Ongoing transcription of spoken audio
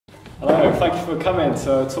Hello, thank you for coming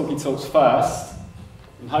to Talkie Talk's first,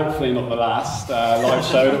 and hopefully not the last, live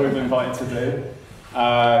show that we've been invited to do.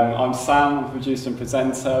 I'm Sam, producer and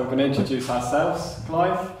presenter. We're going to introduce ourselves.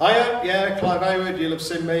 Clive? Hiya, yeah, Clive Hayward. You'll have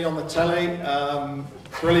seen me on the telly.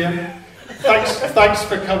 Brilliant. Thanks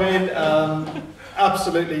for coming.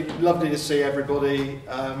 Absolutely lovely to see everybody.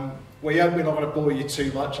 We hope we're not going to bore you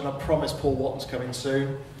too much, and I promise Paul Watton's coming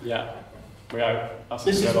soon. Yeah, we hope.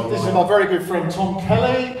 This is my very good friend Tom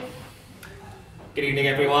Kelly. Good evening,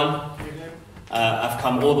 everyone. I've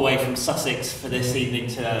come all the way from Sussex for this evening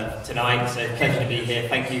tonight, so pleasure to be here.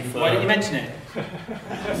 Thank you for... Why didn't you mention it?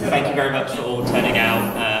 Thank you very much for all turning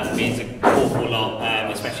out. It means an awful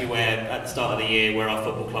lot, especially where at the start of the year where our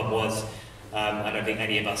football club was. I don't think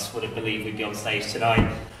any of us would have believed we'd be on stage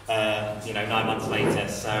tonight, 9 months later.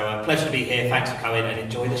 So pleasure to be here. Thanks for coming and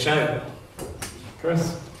enjoy the show.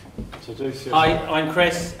 Chris, introduce yourself. Hi, I'm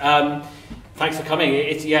Chris. Thanks for coming.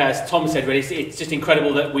 As Tom said, really, it's just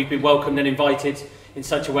incredible that we've been welcomed and invited in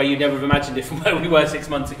such a way you'd never have imagined it from where we were 6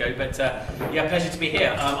 months ago. But pleasure to be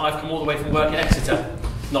here. I've come all the way from work in Exeter.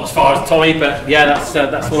 Not as far as Tommy, but yeah, that's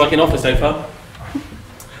all I can offer so far.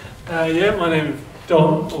 My name is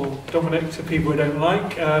Don, or Dominic to people who don't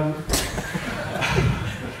like.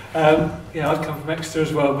 I've come from Exeter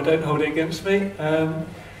as well, but don't hold it against me.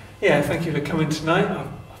 Thank you for coming tonight.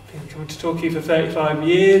 I've been coming to Torquay for 35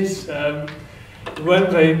 years. We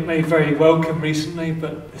weren't made very welcome recently,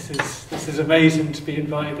 but this is amazing to be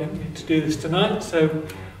invited in to do this tonight. So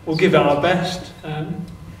we'll give it our best.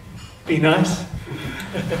 Be nice,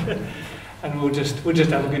 and we'll just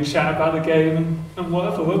have a good chat about the game and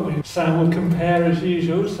whatever, won't we? Sam will compare as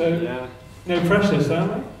usual. So Yeah. no pressure,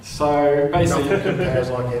 Sam. So basically, Nothing compares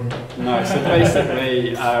like him. no. So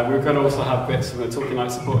basically, we're going to also have bits from the Talking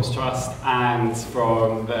Night Supporters Trust and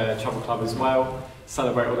from the Travel Club as well.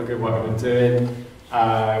 Celebrate all the good work we've been doing.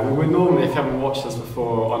 We would normally, if you haven't watched us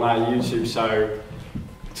before on our YouTube show,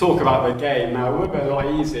 talk about the game. Now it would be a lot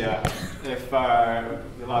easier if the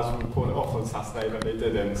lads would pull it off on Saturday, but they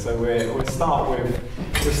didn't. So we'll start with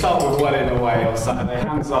Welling away on Saturday.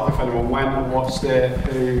 Hands up if anyone went and watched it.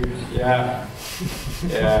 Yeah.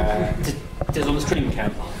 Does on the stream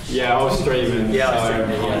count? Yeah, I was streaming. Yeah, I was so,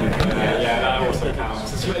 streaming, yeah. Yeah, that also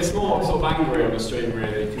counts. It's more sort of angry on the stream,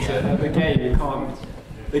 really. Because the game, you can't.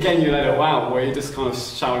 The game you let it out, where you're just kind of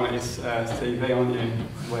shouting at his TV, aren't you?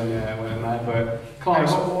 When in there. But Clive,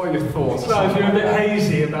 what are your thoughts? So if you're a bit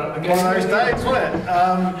hazy about the game. One of those days, wasn't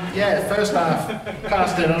it? First half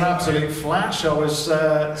passed in an absolute flash. I was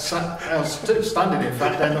standing, in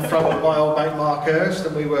fact, in the front of my old mate Mark Hurst,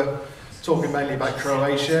 and we were talking mainly about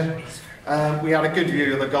Croatia. We had a good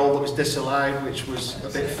view of the goal that was disallowed, which was a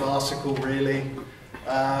bit farcical, really.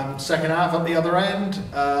 Second half at the other end,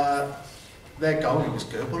 their goalie was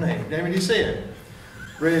good, wasn't it? Did you see it?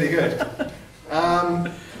 Really good.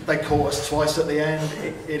 They caught us twice at the end.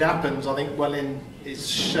 It happens. I think Welling is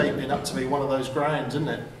shaping up to be one of those grounds, isn't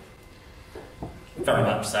it? Very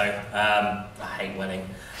much so. I hate Welling.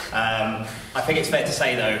 I think it's fair to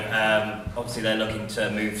say, though, obviously they're looking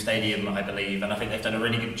to move stadium, I believe, and I think they've done a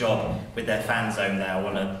really good job with their fan zone there. I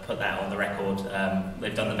want to put that on the record.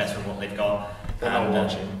 They've done the best with what they've got. They're not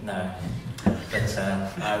watching. No.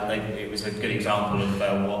 But it was a good example of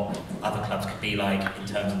what other clubs could be like in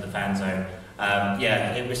terms of the fan zone.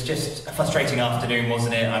 It was just a frustrating afternoon,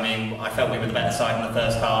 wasn't it? I mean, I felt we were the better side in the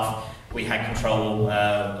first half. We had control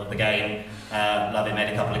of the game. Lovett made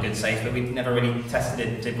a couple of good saves, but we never really tested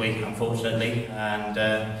it, did we, unfortunately? And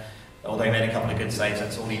although he made a couple of good saves,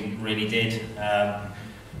 that's all he really did.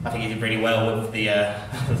 I think he did really well with the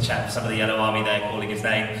chat, some of the Yellow Army there calling his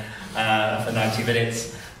name for 90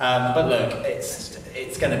 minutes. But look,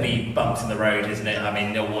 it's going to be bumps in the road, isn't it? I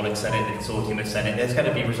mean, Neil Warnock said it, the Saw team have said it. There's going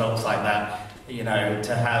to be results like that.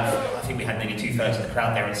 To have, I think we had nearly 2/3 of the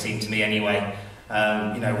crowd there, it seemed to me anyway.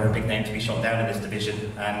 We're a big name to be shot down in this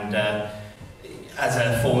division. And as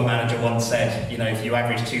a former manager once said, if you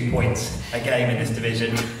average 2 points a game in this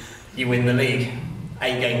division, you win the league.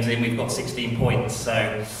 8 games in, we've got 16 points. So.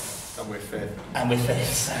 And we're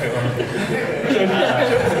fifth. So.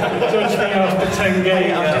 Judge me after 10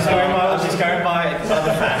 games. I'm just going by it because I'm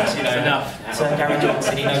a fan, Enough. So Gary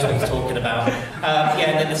Johnson, he knows what he's talking about.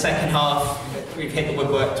 And then the second half, we've hit the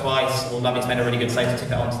woodwork twice. Lovett's made a really good save to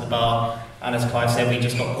take it onto the bar. And as Clive said, we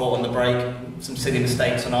just got caught on the break. Some silly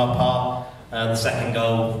mistakes on our part. The second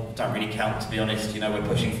goal don't really count, to be honest. We're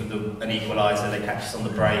pushing for an equaliser. They catch us on the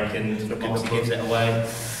break, and obviously gives it away.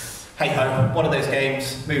 Hey ho, one of those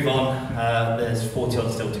games. Move on. There's 40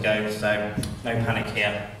 odd still to go, so no panic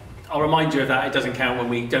here. I'll remind you of that. It doesn't count when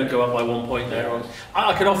we don't go up by 1 point later on.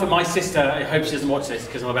 I can offer my sister, I hope she doesn't watch this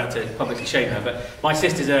because I'm about to publicly shame her, but my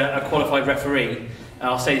sister's a qualified referee.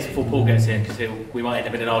 I'll say this before Paul gets in because we might end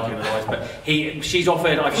up in an argument otherwise, but she's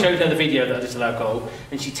offered, I've showed her the video that I disallowed goal,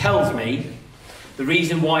 and she tells me the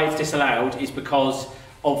reason why it's disallowed is because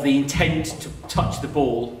of the intent to touch the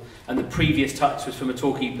ball, and the previous touch was from a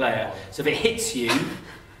Torquay player. So if it hits you,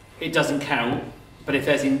 it doesn't count. But if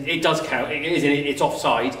it does count, it's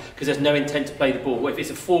offside because there's no intent to play the ball. If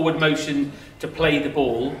it's a forward motion to play the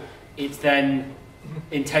ball, it's then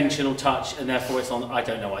intentional touch, and therefore it's on. I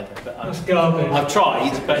don't know either. But that's garbage. I've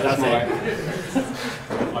tried, but that's it.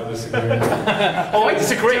 I disagree. Oh, I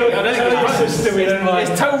disagree. I don't think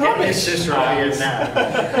it's total rubbish. It's just right here now.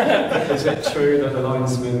 Is it true that the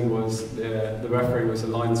linesman was the referee was a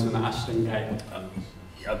linesman at Ashton Gate?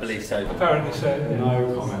 I believe so. Apparently so. Yeah.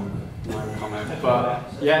 No comment. No comment.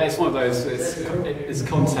 But yeah, it's one of those. It's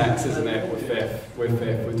context, isn't it? We're fifth.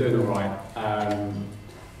 We're doing all right.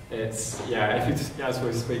 It's if you just, as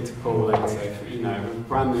we speak to Paul later, with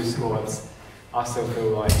brand new squads, I still feel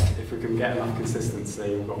like if we can get enough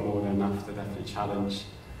consistency, we've got more than enough to definitely challenge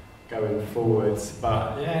going forwards.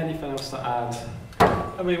 But yeah, anything else to add?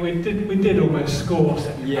 I mean, we did almost score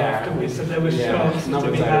second half, didn't we? So there was chances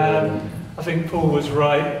to be had. I think Paul was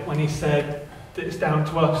right when he said that it's down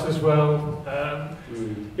to us as well.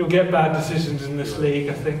 You'll get bad decisions in this league,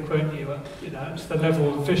 I think, won't you? It's the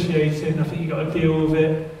level of officiating. I think you've got to deal with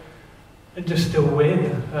it and just still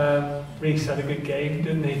win. Reece had a good game,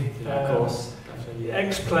 didn't he? Of course.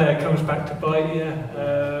 Ex-player comes back to bite you.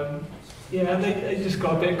 And they just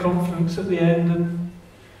got a bit of confidence at the end and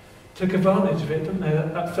took advantage of it, didn't they?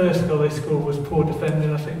 That first goal they scored was poor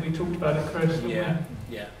defending. I think we talked about it, Chris, didn't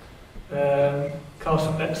we? Yeah.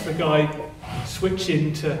 Carson lets the guy switch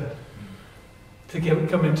in to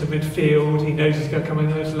come into midfield. He knows he's going to come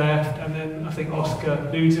in on his left, and then I think Oscar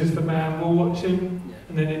loses the man we're watching,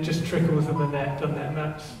 and then it just trickles in the net, doesn't it?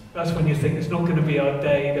 And that's when you think it's not going to be our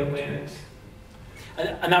day, don't we?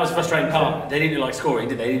 And that was the frustrating part. They didn't look like scoring,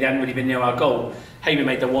 did they? They hadn't really been near our goal. Heyman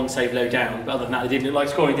made the one save low down, but other than that, they didn't look like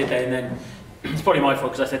scoring, did they? And then it's probably my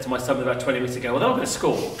fault because I said to my son about 20 minutes ago, well, they're not going to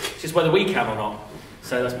score. It's just whether we can or not.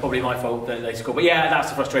 So that's probably my fault that they scored. But yeah, that's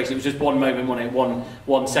the frustration. It was just one moment, wasn't it?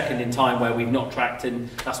 One second in time where we've not tracked, and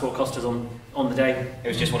that's what cost us on the day. It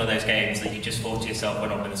was just one of those games that you just thought to yourself, we're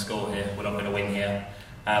not going to score here, we're not going to win here.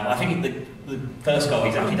 I think the first goal,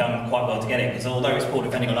 he's actually done quite well to get it, because although it's poor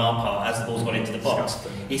defending on our part, as the ball's gone into the box,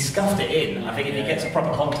 he scuffed it in. I think if he gets a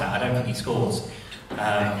proper contact, I don't think he scores.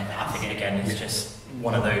 I think, again, it's just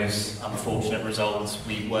one of those unfortunate results.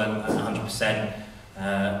 We weren't 100%.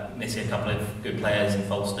 Missing a couple of good players in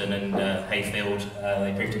Folkestone and Hayfield.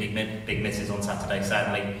 They proved to be big misses on Saturday,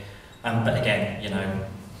 sadly. But again,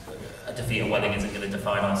 a defeat at Welling isn't going to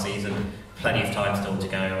define our season. Plenty of time still to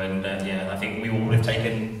go, and I think we all would have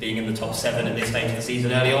taken being in the top 7 at this stage of the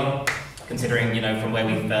season early on, considering from where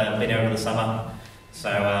we've been over the summer. So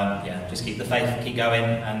just keep the faith, keep going,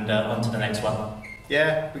 and on to the next one.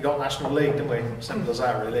 Yeah, we got National League, didn't we? Simple as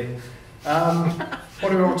that, really. What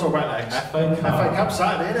do we want to talk about next? FA Cup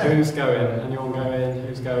Saturday, isn't it? Who's going? Anyone going?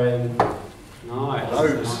 Who's going? Nice.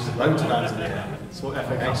 Loads of fans there. It's what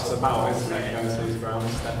FA Cup's about, isn't it? Going to these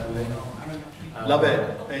grounds, definitely. Love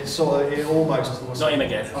it. It's it almost. Not him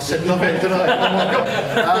again. I said love it, didn't I? Oh my God.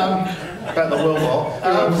 About the Wilmot.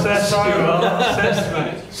 Obsessed,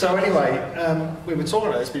 mate. So anyway, we were talking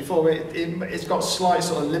about this before. It's got slight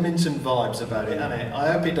sort of Lymington vibes about it, hasn't it?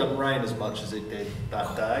 I hope it doesn't rain as much as it did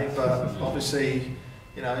that day, but obviously,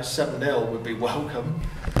 7-0 would be welcome.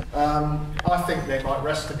 I think they might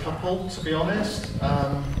rest a couple, to be honest.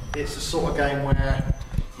 It's the sort of game where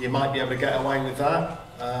you might be able to get away with that.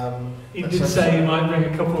 He did say he might bring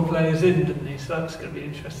a couple of players in, didn't he? So that's going to be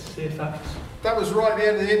interesting to see if that's... That was right at the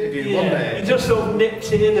end of the interview, wasn't it? He just sort of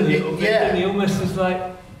nipped it in a little bit, didn't he? Almost as like...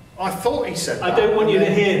 I thought he said that. I don't want you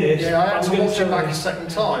to hear this. Yeah, I had to watch it back a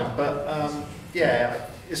second time, but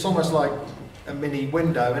it's almost like a mini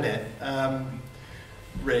window, isn't it?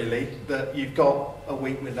 Really, that you've got a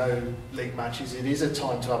week with no league matches. It is a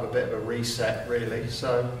time to have a bit of a reset, really.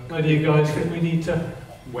 So, where do you guys think we need to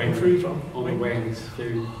improve on? On the wings.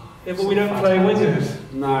 Yeah, but we don't play wingers.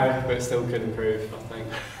 No, but still could improve, I think.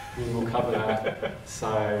 We'll cover that. So,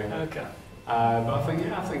 okay. But I think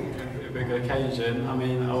it'll be a good occasion. I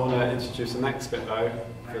mean, I want to introduce the next bit though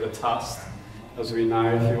for the Tust. As we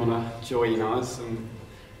know, if you want to join us and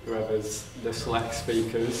whoever's the select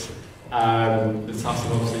speakers, the Tust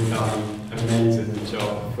have obviously done an amazing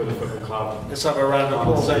job for the football club. Let's have a round of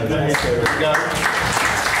applause. There we go.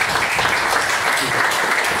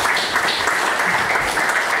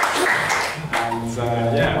 And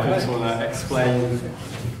yeah, I just want to explain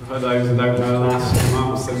for those who don't know the last few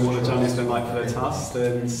months and what the journey's been like for the Tust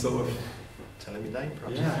and sort of Telling me name,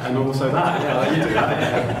 perhaps. yeah, and also that, yeah, you do that,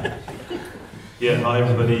 yeah. Yeah, hi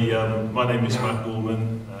everybody. My name is Matt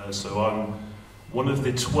Gorman. So I'm one of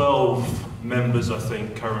the 12 members, I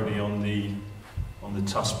think, currently on the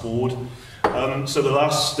Tust board. So the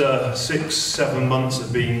last 6-7 months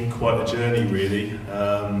have been quite a journey, really.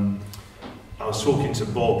 I was talking to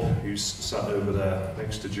Bob, who's sat over there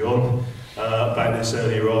next to John, about this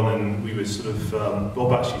earlier on, and we were sort of,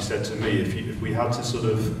 Bob actually said to me, if we had to sort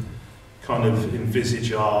of kind of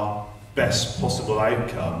envisage our best possible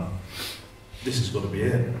outcome, this has got to be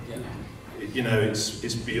it. Yeah. You know,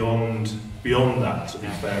 it's beyond that, to be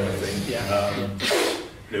fair, I think. Yeah.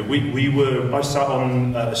 You know, I sat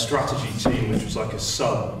on a strategy team, which was like a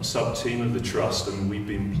sub team of the Trust, and we've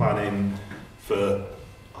been planning for,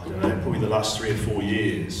 I don't know, probably the last 3 or 4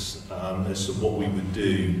 years as to what we would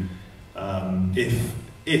do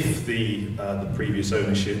if the previous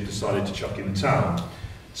ownership decided to chuck in the town.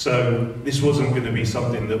 So this wasn't going to be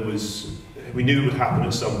something that was, we knew it would happen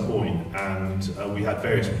at some point, and we had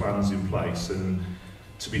various plans in place. And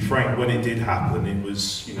to be frank, when it did happen, it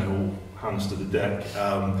was, you know, all hands to the deck.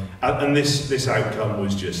 And this outcome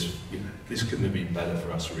was just, you know, this couldn't have been better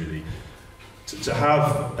for us, really. To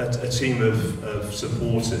have a team of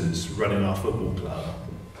supporters running our football club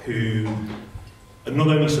who are not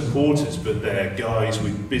only supporters, but they're guys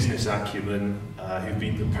with business acumen who've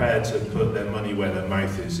been prepared to put their money where their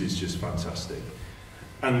mouth is just fantastic.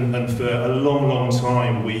 And for a long, long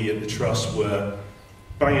time, we at the Trust were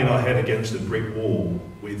banging our head against a brick wall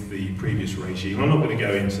with the previous regime. I'm not going to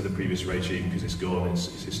go into the previous regime because it's gone,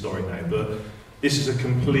 it's historic now, but this is a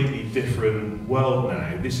completely different world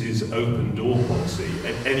now. This is open door policy,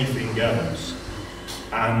 and anything goes.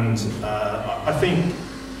 And I think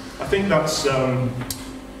that's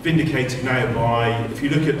vindicated now by, if you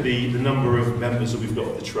look at the number of members that we've got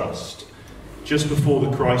at the Trust. Just before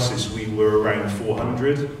the crisis, we were around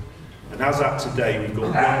 400, and as at today, we've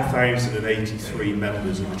got 1,083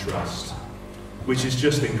 members of the Trust, which is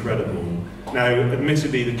just incredible. Now,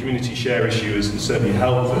 admittedly, the community share issue has certainly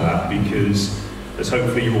helped with that, because, as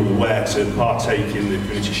hopefully you're all aware, to partake in the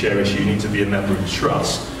community share issue, you need to be a member of the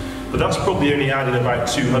Trust. But that's probably only added about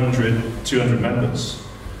 200 members.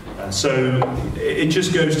 So it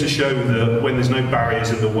just goes to show that when there's no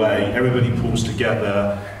barriers in the way, everybody pulls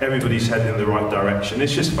together, everybody's heading in the right direction.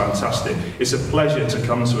 It's just fantastic. It's a pleasure to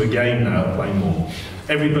come to a game now at Plainmoor.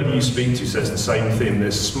 Everybody you speak to says the same thing.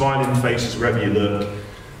 There's smiling faces wherever you look.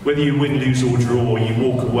 Whether you win, lose or draw, you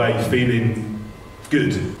walk away feeling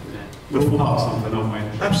good. Yeah. We're all part of something, aren't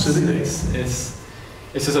we? Absolutely. It's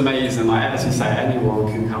just amazing. Like, as you say, anyone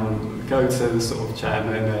can come, go to the sort of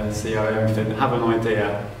chairman, CEO, everything, have an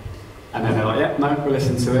idea, and then they're like, yeah, no, we'll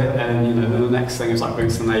listen to it. And you know, then the next thing is like,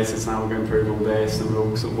 brings some latest, now we're going to improve all this, and we're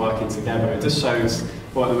all sort of working together. It just shows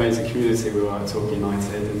what an amazing community we are at Torquay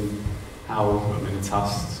United, and how, I mean, the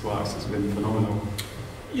Tust works has been phenomenal.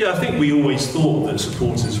 Yeah, I think we always thought that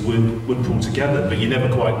supporters would pull together, but you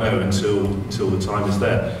never quite know until the time is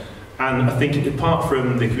there. And I think apart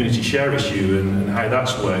from the community share issue and how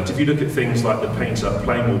that's worked, if you look at things like the Paint Up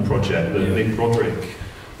Plainmoor project that Nick Broderick,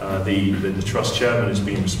 the Trust chairman, has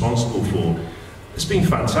been responsible for, it's been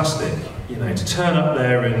fantastic. You know, to turn up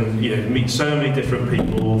there and, you know, meet so many different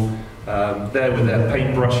people there with their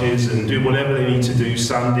paintbrushes and do whatever they need to do,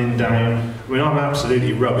 sanding down. I mean, I'm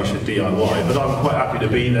absolutely rubbish at DIY, but I'm quite happy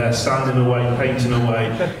to be there, sanding away, painting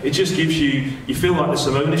away. It just gives you feel like there's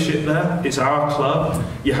some ownership there. It's our club,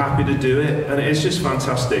 you're happy to do it, and it's just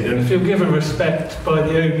fantastic. And if you're given respect by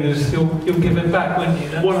the owners, you'll give it back, won't you?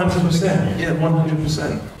 100%, yeah,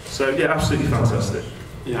 100%. So, yeah, absolutely fantastic.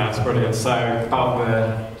 Yeah, that's brilliant. So, about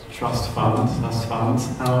the Trust Fund,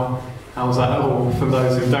 how's that all, for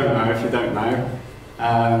those who don't know, if you don't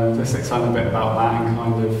know, just explain a bit about that and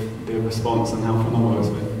kind of the response and how phenomenal it's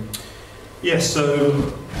been. Yes,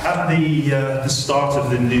 so at the start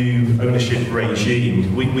of the new ownership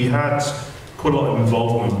regime, we had quite a lot of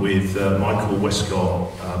involvement with Michael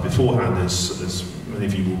Westcott beforehand, as many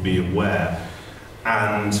of you will be aware.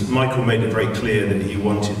 And Michael made it very clear that he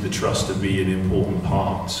wanted the Trust to be an important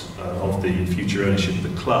part of the future ownership of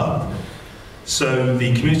the club. So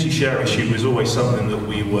the community share issue was always something that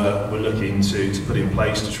we were looking to put in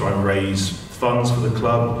place to try and raise funds for the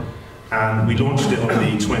club. And we launched it on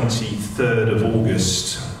the 23rd of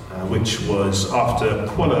August, which was after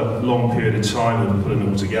quite a long period of time of putting it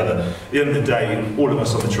all together. At the end of the day, all of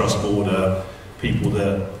us on the Trust board are people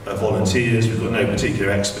that are volunteers. We've got no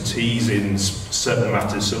particular expertise in certain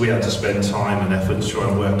matters, so we had to spend time and effort to try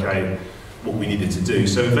and work out what we needed to do.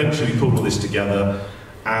 So eventually we pulled all this together,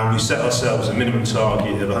 and we set ourselves a minimum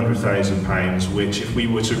target of £100,000, which if we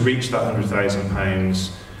were to reach that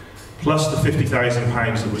 £100,000, plus the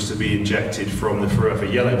 £50,000 that was to be injected from the Forever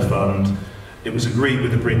Yellow Fund, it was agreed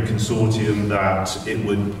with the Bryn Consortium that it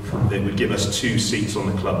would give us 2 seats on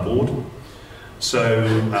the club board. So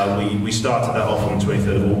we started that off on the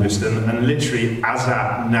 23rd of August, and literally as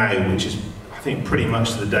at now, which is I think pretty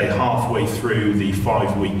much to the day, halfway through the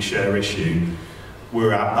 5-week share issue,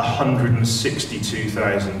 we're at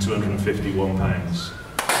 £162,251.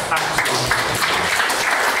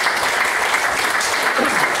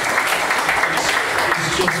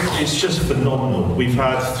 It's just phenomenal. We've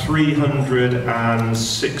had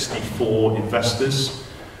 364 investors.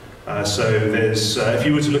 So there's, if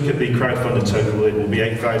you were to look at the crowdfunded total, it will be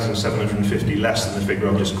 8,750 less than the figure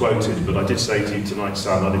I've just quoted, but I did say to you tonight,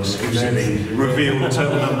 Sam, I'd exclusively reveal the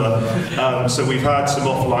total number. So we've had some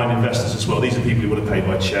offline investors as well. These are people who want to pay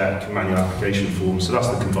by cheque, manual application forms, so that's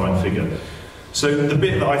the combined figure. So the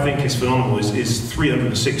bit that I think is phenomenal is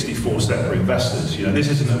 364 separate investors. You know, this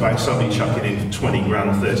isn't about somebody chucking in 20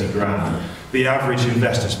 grand, 30 grand. The average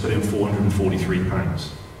investor's put in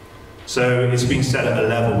 £443. So it's been set at a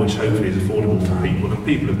level which hopefully is affordable for people, and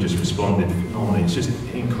people have just responded phenomenally. It's just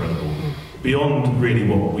incredible, beyond really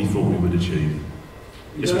what we thought we would achieve.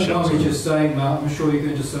 You don't mind me just saying, Matt, I'm sure you're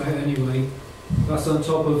going to say it anyway, that's on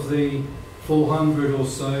top of the 400 or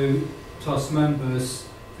so Tust members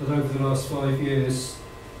that over the last 5 years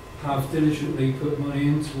have diligently put money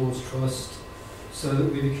in towards Trust, so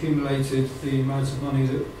that we've accumulated the amount of money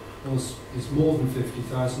that is more than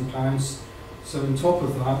 £50,000. So on top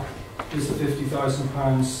of that is the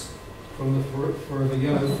 £50,000 from the Forever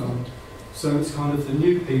Yellow Fund. So it's kind of the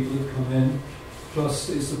new people who've come in, plus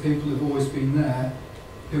it's the people who've always been there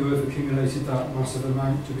who have accumulated that massive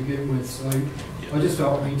amount to begin with. So I just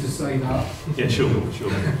felt I need to say that. Yeah, sure. So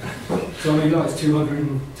I mean, like it's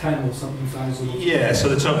 210 or something thousand. Yeah, so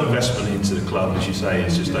the total investment into the club, as you say,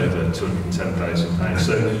 is just over £210,000.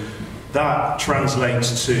 So that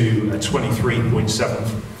translates to a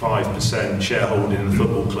 23.75% shareholding in the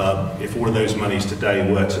football club. If all of those monies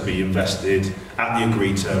today were to be invested at the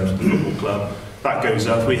agreed terms of the football club, that goes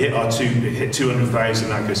up. If we hit 200,000,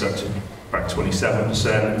 that goes up to about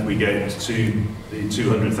 27%. If we get to the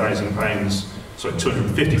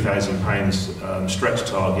 £250,000 stretch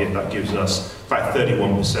target, that gives us about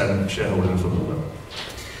 31% shareholding in the football club.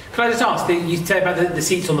 Can I just ask, you said about the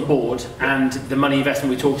seats on the board and the money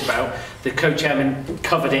investment we talked about, the co-chairman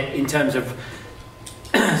covered it in terms of,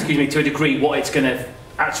 excuse me, to a degree, what it's going to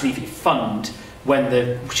actually fund when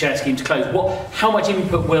the share scheme's closed. How much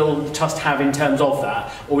input will Tust have in terms of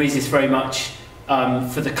that? Or is this very much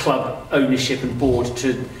for the club ownership and board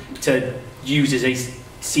to use as they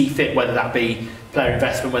see fit, whether that be player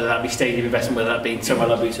investment, whether that be stadium investment, whether that be somewhere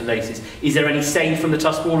like Boots and Laces? Is there any say from the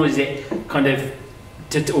Tust board, or is it kind of,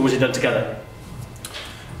 or was it done together?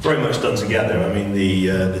 Very much done together. I mean,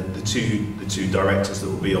 the two directors that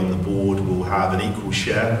will be on the board will have an equal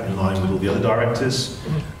share in line with all the other directors.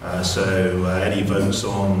 So any votes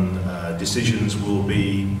on decisions will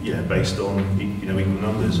be based on equal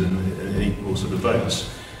numbers and equal sort of votes.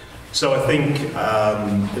 So I think,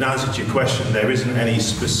 in answer to your question, there isn't any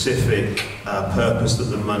specific purpose that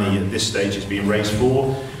the money at this stage is being raised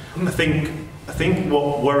for. I think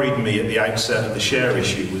what worried me at the outset of the share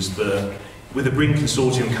issue was that with the Bryn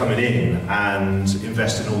Consortium coming in and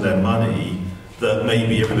investing all their money, that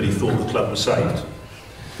maybe everybody thought the club was saved.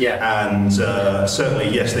 Yeah. And certainly,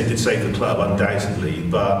 yes, they did save the club, undoubtedly,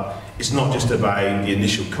 but it's not just about the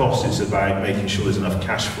initial cost, it's about making sure there's enough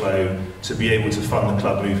cash flow to be able to fund the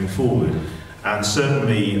club moving forward. And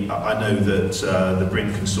certainly, I know that the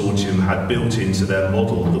Bryn Consortium had built into their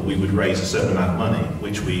model that we would raise a certain amount of money,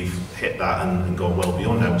 which we've hit that and gone well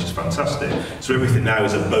beyond that, which is fantastic. So everything now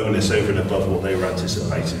is a bonus over and above what they were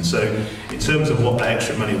anticipating. So in terms of what that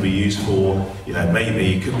extra money will be used for,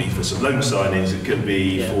 maybe it could be for some loan signings, it could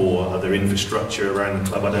be for other infrastructure around the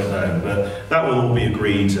club, I don't know. But that will all be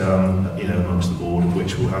agreed, amongst the board, of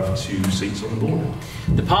which we'll have 2 seats on the board.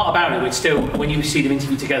 The part about it, which still, when you see them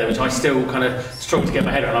interview together, which I still kind of struggled to get my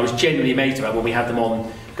head around, I was genuinely amazed about when we had them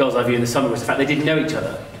on Gull'S Eye View in the summer, was the fact they didn't know each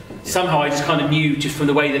other. Somehow I just kind of knew, just from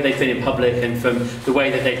the way that they've been in public and from the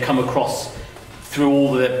way that they'd come across through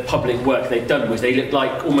all the public work they've done, was they looked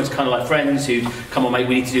like almost kind of like friends who, come on mate,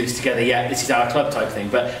 we need to do this together, yeah, this is our club type thing.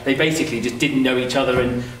 But they basically just didn't know each other,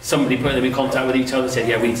 and somebody put them in contact with each other and said,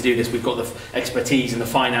 yeah, we need to do this, we've got the expertise and the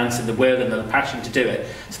finance and the will and the passion to do it.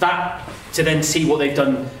 So that, to then see what they've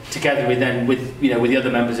done together with the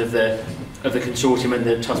other members of the consortium and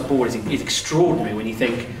the Tust board is extraordinary when you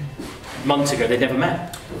think months ago they'd never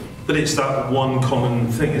met. But it's that one common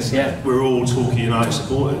thing, isn't it? We're all Torquay United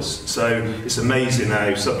supporters. So it's amazing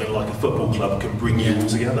how something like a football club can bring you all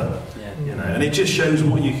together. You know, and it just shows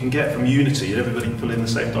what you can get from unity and everybody pulling in the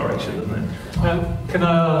same direction, doesn't it? Can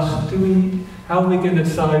I ask, how are we going to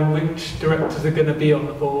decide which directors are going to be on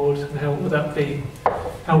the board, and how will that be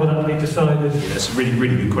decided? Yeah, that's a really,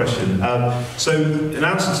 really good question. So in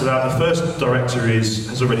answer to that, the first director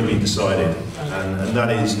has already been decided, and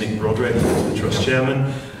that is Nick Broderick, the Trust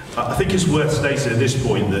Chairman. I think it's worth stating at this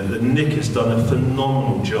point that Nick has done a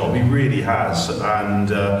phenomenal job, he really has,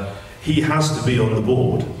 and he has to be on the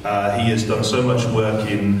board. He has done so much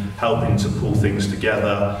work in helping to pull things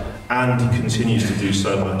together, and he continues to do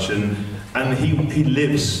so much. And he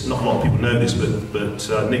lives, not a lot of people know this,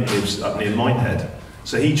 but Nick lives up near Minehead.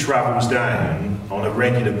 So he travels down on a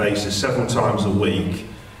regular basis, several times a week.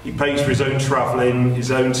 He pays for his own travelling, his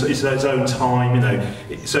own time, you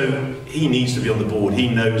know. So he needs to be on the board. He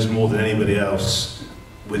knows more than anybody else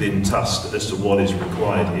within Tust as to what is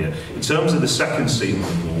required here. In terms of the second seat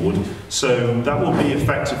on the board, so that will be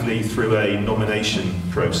effectively through a nomination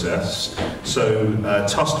process. So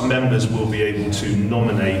Tust members will be able to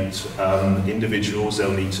nominate individuals.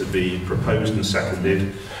 They'll need to be proposed and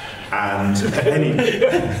seconded. And any...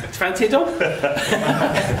 Fancy a dog?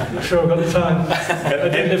 I'm not sure I've got the time. I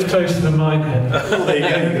didn't live closer than Minehead. Well, there you go,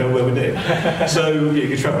 you can know where we live. So you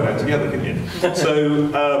can travel down together, couldn't you?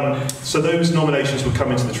 So those nominations would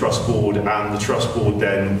come into the Trust Board, and the Trust Board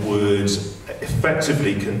then would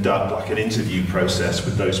effectively conduct like an interview process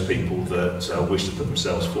with those people that wish to put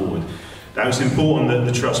themselves forward. Now it's important that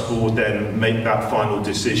the Trust Board then make that final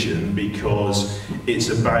decision, because it's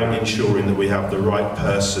about ensuring that we have the right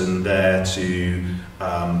person there to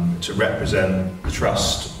represent the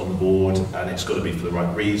Trust on the board, and it's got to be for the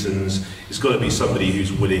right reasons. It's got to be somebody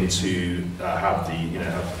who's willing to have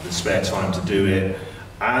the spare time to do it,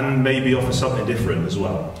 and maybe offer something different as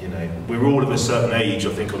well. You know, we're all of a certain age,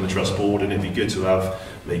 I think, on the Trust Board, and it'd be good to have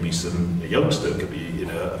maybe a youngster, could be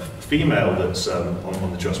a female that's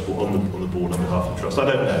on the Trust Board, on the board on behalf of the Trust. I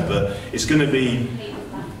don't know, but it's going to be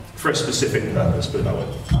for a specific purpose, put it that way.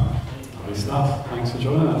 Lovely stuff. Thanks for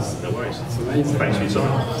joining us. No worries. That's amazing. Thanks for your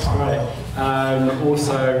time. That's great.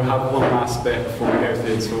 Also, have one last bit before we go through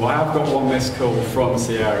the interview. I have got one missed call from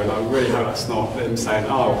Sierra, and I really hope it's not them saying,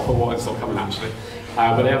 "Oh, for what? It's not coming actually."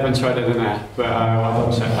 But they haven't tried it in there. But I'll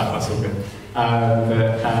double check that. That's all good.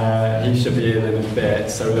 But he should be in a bit.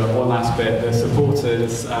 So one last bit. The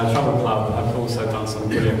supporters travel club have also done some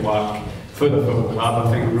brilliant work for the football club.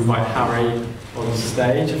 I think we invite Harry on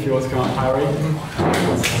stage if you want to come up, Harry.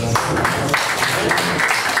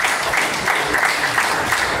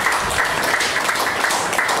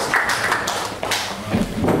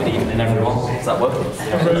 Good evening, everyone. Does that work?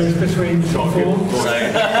 Between top four.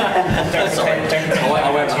 Sorry,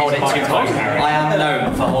 I won't hold it too close. I am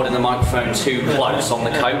known for holding the microphone too close on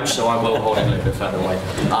the coach, so I will hold it a little bit further away.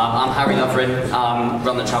 I'm Harry Loverin,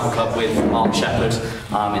 run the travel club with Mark Shepherd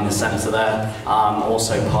in the centre there.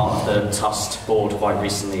 Also part of the Tust board quite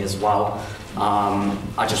recently as well.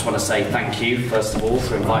 I just want to say thank you, first of all,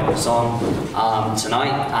 for inviting us on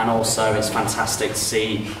tonight, and also it's fantastic to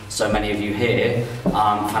see so many of you here.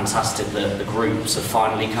 Fantastic that the groups are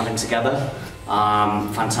finally coming together.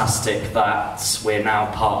 Fantastic that we're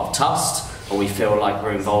now part of Tust, or we feel like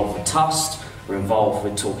we're involved with Tust, we're involved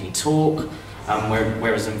with Talky Talk, and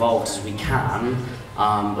we're as involved as we can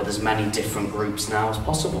with as many different groups now as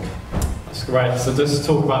possible. That's great. So just to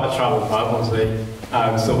talk about the travel club, obviously,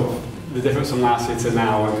 sort of the difference from last year to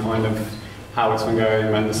now, and kind of how it's been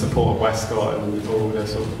going, and the support of Westcott and all the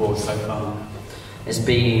sort of boards so far. It's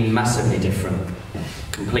been massively different,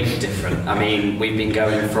 completely different. I mean, we've been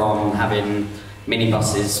going from having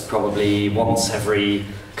minibuses probably once every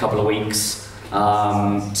couple of weeks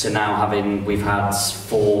to now we've had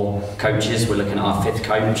 4 coaches. We're looking at our 5th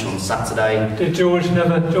coach on Saturday. Did George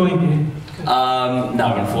never join you?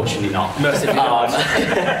 No, unfortunately not.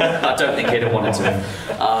 I don't think he'd have wanted to.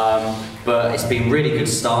 But it's been a really good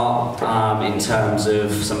start in terms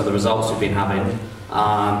of some of the results we've been having,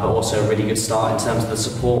 but also a really good start in terms of the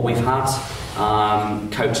support we've had.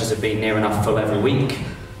 Coaches have been near enough full every week.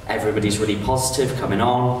 Everybody's really positive coming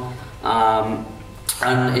on.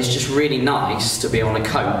 And it's just really nice to be on a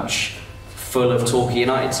coach full of Torquay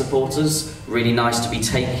United supporters. Really nice to be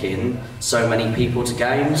taking so many people to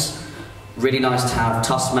games. Really nice to have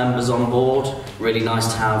Tust members on board. Really nice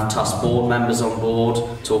to have Tust board members on board.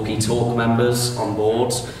 Talky Talk members on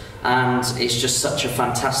board. And it's just such a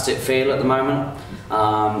fantastic feel at the moment.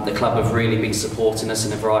 The club have really been supporting us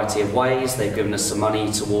in a variety of ways. They've given us some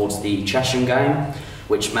money towards the Chesham game,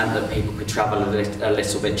 which meant that people could travel a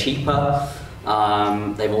little bit cheaper.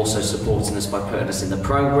 They've also supported us by putting us in the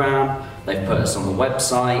programme, they've put us on the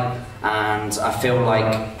website, and I feel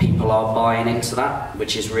like people are buying into that,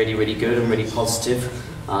 which is really, really good and really positive.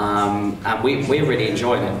 And we're really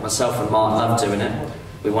enjoying it. Myself and Mark love doing it.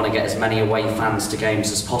 We want to get as many away fans to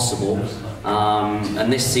games as possible.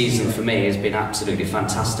 And this season for me has been absolutely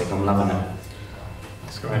fantastic. I'm loving it.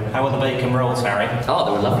 That's great. How were the bacon rolls, Harry? Oh,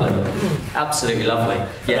 they were lovely. Absolutely lovely.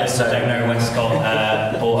 Yeah, so I don't know,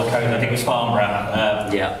 Westcott bought a coach, I think it was Farnborough,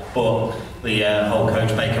 bought the whole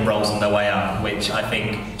coach bacon rolls on their way up, which I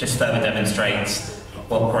think just further demonstrates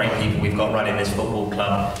what great people we've got running this football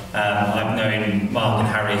club. I've known Mark and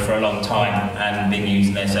Harry for a long time and been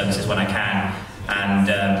using their services when I can. And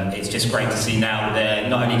it's just great to see now that they're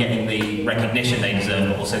not only getting the recognition they deserve,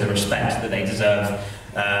 but also the respect that they deserve.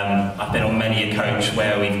 I've been on many a coach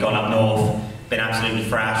where we've gone up north, been absolutely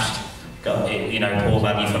thrashed, got poor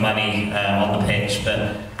value for money on the pitch,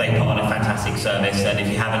 but they put on a fantastic service. And if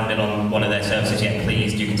you haven't been on one of their services yet,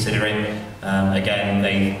 please do consider it. Again,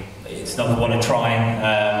 it's not one of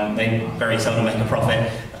trying. They very seldom make a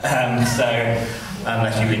profit.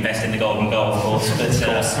 Unless you invest in the golden goal, of course,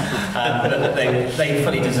 but they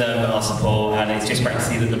fully deserve our support, and it's just great to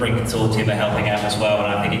see that the Brink Consortium are helping out as well,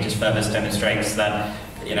 and I think it just further demonstrates that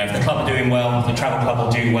if the club are doing well, the travel club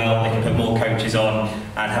will do well, they can put more coaches on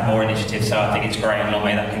and have more initiatives, so I think it's great, and long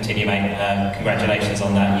may that continue, mate. Congratulations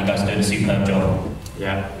on that, you guys are doing a superb job.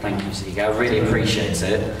 Yeah, thank you, Zeke. I really appreciate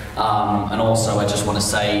it. And also, I just want to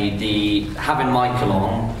say, having Michael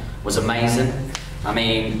on was amazing. I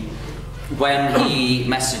mean, when he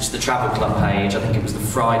messaged the travel club page, I think it was the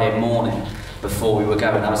Friday morning before we were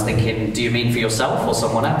going, I was thinking, do you mean for yourself or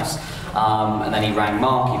someone else? And then he rang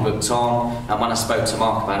Mark, he booked on, and when I spoke to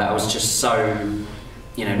Mark about it, I was just so,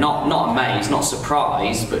 not amazed, not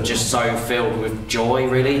surprised, but just so filled with joy,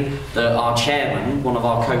 really, that our chairman, one of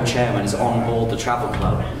our co-chairmen, is on board the travel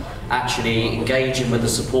club, actually engaging with the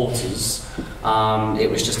supporters. It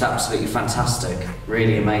was just absolutely fantastic,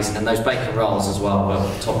 really amazing, and those bacon rolls as well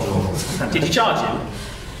were top draw. Did you charge him?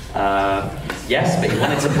 Yes, but he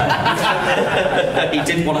wanted to pay. He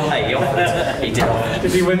did want to pay. He offered. He did offer.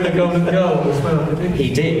 Did he win the golden goal as well? Did he?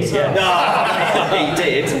 He did. Yeah. He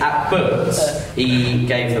did. But he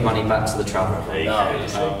gave the money back to the travel. You've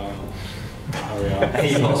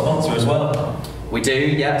got a sponsor as well. We do,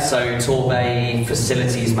 yeah. So Torbay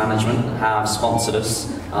Facilities Management have sponsored us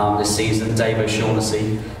this season. Dave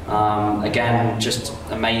O'Shaughnessy, again, just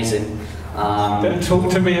amazing. Don't talk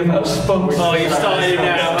to me about sponsors. Oh, you've started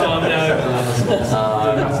now.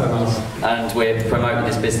 And we're promoting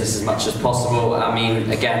this business as much as possible. I mean,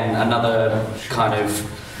 again, another kind of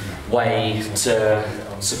way to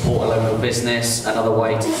support a local business, another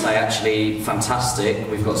way to say, actually, fantastic,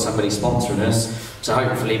 we've got somebody sponsoring us, to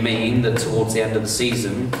hopefully mean that towards the end of the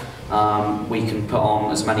season, we can put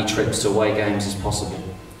on as many trips to away games as possible.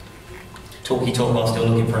 Talky Talk are still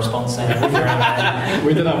looking for a sponsor.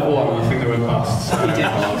 We did have one, I think they were bust. So,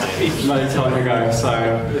 many time ago, so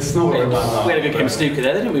it's not really bad. We had a good game of snooker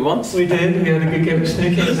there, didn't we, once? We did, we had a good game of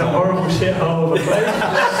snooker. It was a horrible shithole of a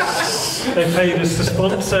place. They paid us to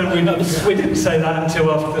sponsor. We didn't say that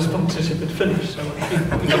until after the sponsorship had finished. So.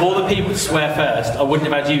 Of all the people to swear first, I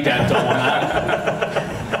wouldn't have had you down, Dom, on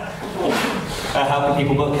that. How can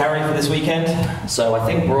people book Harry for this weekend? So I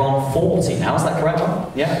think we're on 40 now, is that correct, John?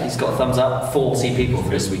 Yeah, he's got a thumbs up. 40 people for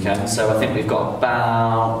this weekend, so I think we've got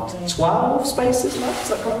about 12 spaces left, is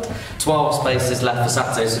that correct? 12 spaces left for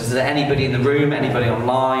Saturday, so if there's anybody in the room, anybody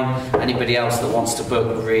online, anybody else that wants to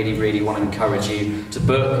book, really want to encourage you to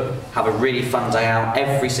book. Have a really fun day out.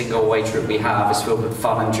 Every single away trip we have is filled with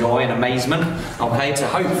fun and joy and amazement, okay, to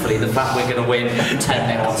hopefully the fact we're going to win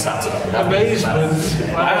 10-0 on Saturday.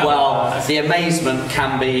 Amazement? Wow. Well, the amazement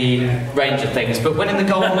can be a range of things, but winning the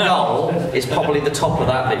golden goal is probably the top of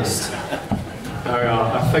that list. There we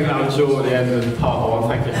are. I think that was all at the end of part one.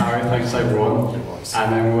 Thank you, Harry. Thanks, everyone.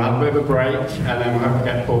 And then we'll have a bit of a break, and then we'll have to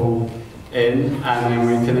get Paul in, and then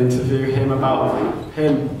we can interview him about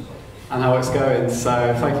him and how it's going.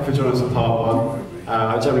 So thank you for joining us on part one.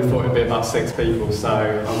 I generally thought it'd be about 6 people, so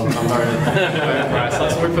I'm very impressed.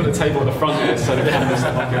 That's why we put the table at the front here, so the cameras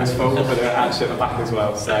look like it was full, but they're actually at the back as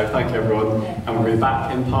well. So thank you, everyone, and we'll be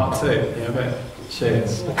back in part 2 in a bit.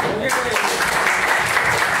 Cheers.